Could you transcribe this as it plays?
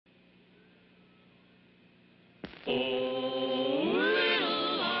Oh,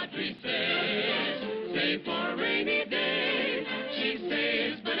 little Audrey says, save for a rainy day. She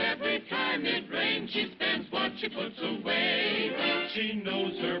saves, but every time it rains, she spends what she puts away. She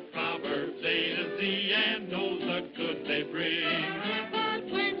knows her proverbs A to Z and knows the good they bring. But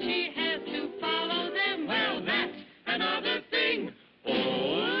when she has to follow them, well, that's another thing. Oh,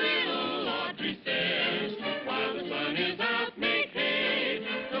 little Audrey says, while the sun is out, make hay.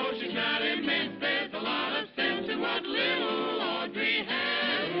 Though she's not immense, there's a lot of sense in what little Audrey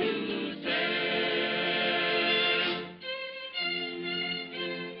has to say.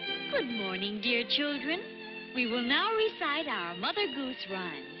 Good morning, dear children. We will now recite our Mother Goose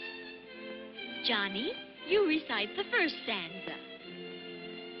rhymes. Johnny, you recite the first stanza.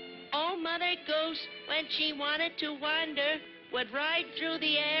 Oh, Mother Goose, when she wanted to wander, would ride through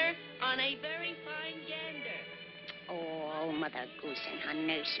the air on a very fine gander. Oh, Mother Goose and her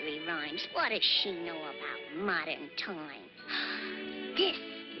nursery rhymes. What does she know about modern time? This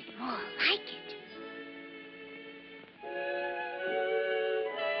is more like it.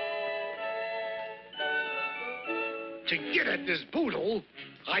 To get at this boodle,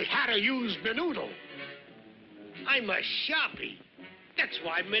 I had to use my noodle. I'm a sharpie. That's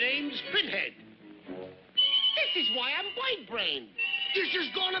why my name's Pinhead. This is why I'm white-brained. This is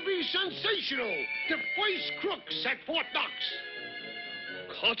gonna be sensational. The first crooks at Fort Knox.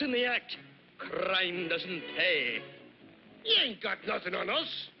 Caught in the act. Crime doesn't pay. You ain't got nothing on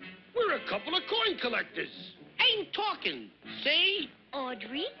us. We're a couple of coin collectors. Ain't talking, see?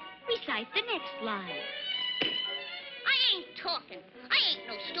 Audrey, recite the next line. I ain't talking. I ain't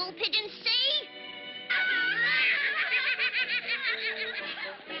no stool pigeon, see?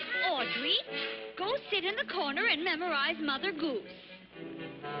 Audrey, go sit in the corner and memorize Mother Goose.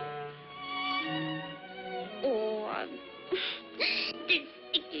 Oh, this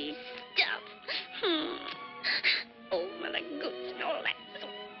icky stuff. Oh, Mother Goose and all that.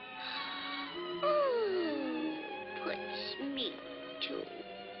 Oh, puts me to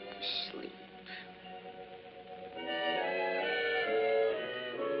sleep.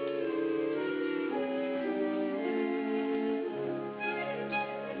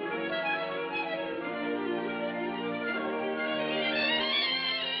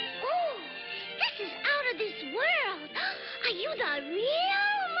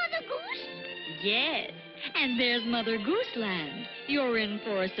 Yes, and there's Mother Gooseland. You're in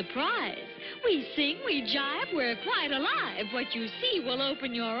for a surprise. We sing, we jive, we're quite alive. What you see will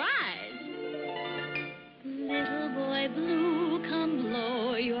open your eyes. Little boy blue, come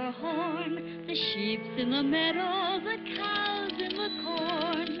blow your horn. The sheep's in the meadow, the cow's in the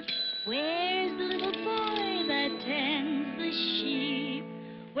corn. Where's the little boy that tends the sheep?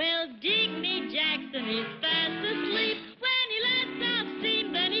 Well, Digny Jackson, he's fast asleep. When he lets out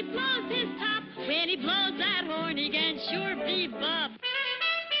steam, then he blows his top. When he blows that horn, he can sure be bop.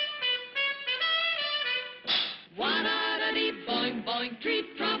 Wa-da-da-dee, boing, boing,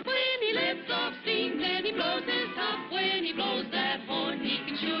 treat, trot. When he lets off steam, then he blows his top. When he blows that horn, he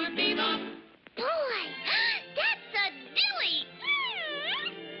can sure be bop. Boy, that's a dilly.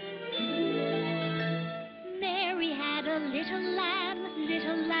 Mary had a little lamb,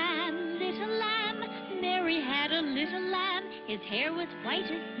 little lamb, little lamb. Mary had a little lamb. His hair was white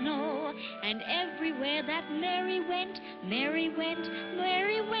as snow, and everywhere that Mary went, Mary went,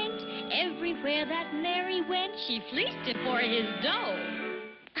 Mary went. Everywhere that Mary went, she fleeced him for his dough.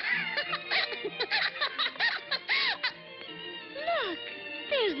 Look,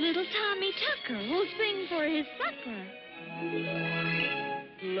 there's little Tommy Tucker who'll sing for his supper.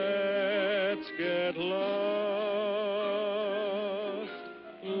 Let's get lost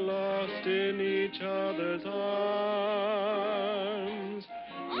in each other's arms.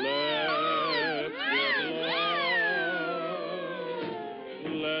 Let's get lost.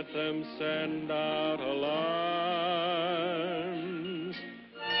 Let them send out alarms.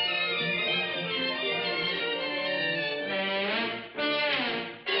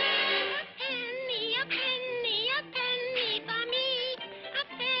 A penny for me. A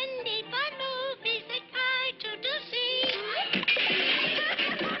penny for movies that try to deceive.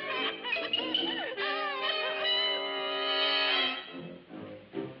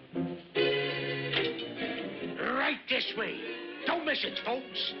 Right this way. Don't miss it,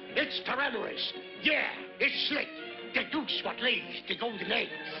 folks. It's Terramorous. Yeah, it's slick. The goose what lays the golden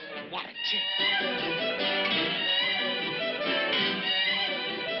eggs. What a chick.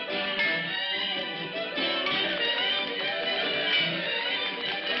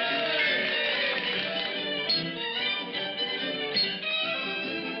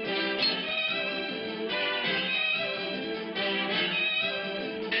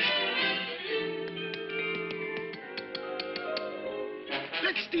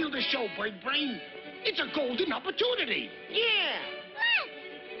 Let's steal the show, Bird Brain. It's a golden opportunity. Yeah.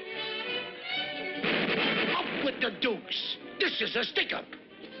 Up with the dukes. This is a stick-up.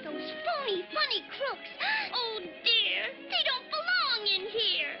 It's those phony, funny crooks. Oh, dear. They don't belong in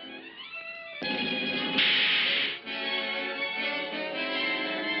here.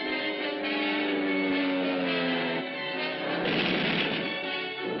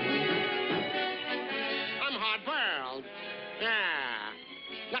 I'm hard-boiled. Ah,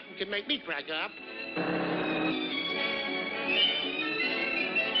 nothing can make me crack up.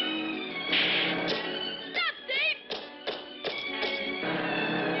 Stop, Dave!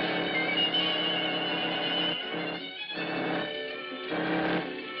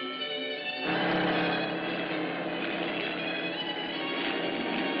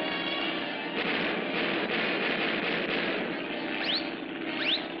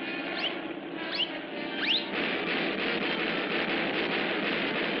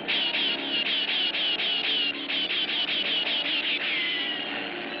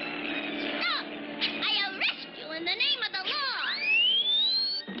 Stop! I arrest you in the name of the law.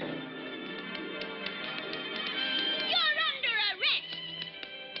 You're under arrest.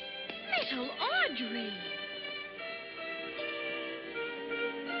 Little Audrey.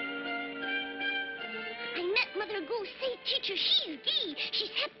 I met Mother Goose say, teacher, she's gay.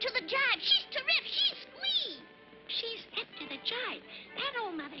 She's hep to the jive. She's terrific. She's squee. She's hep to the jive. That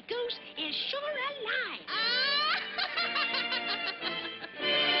old Mother Goose is sure alive.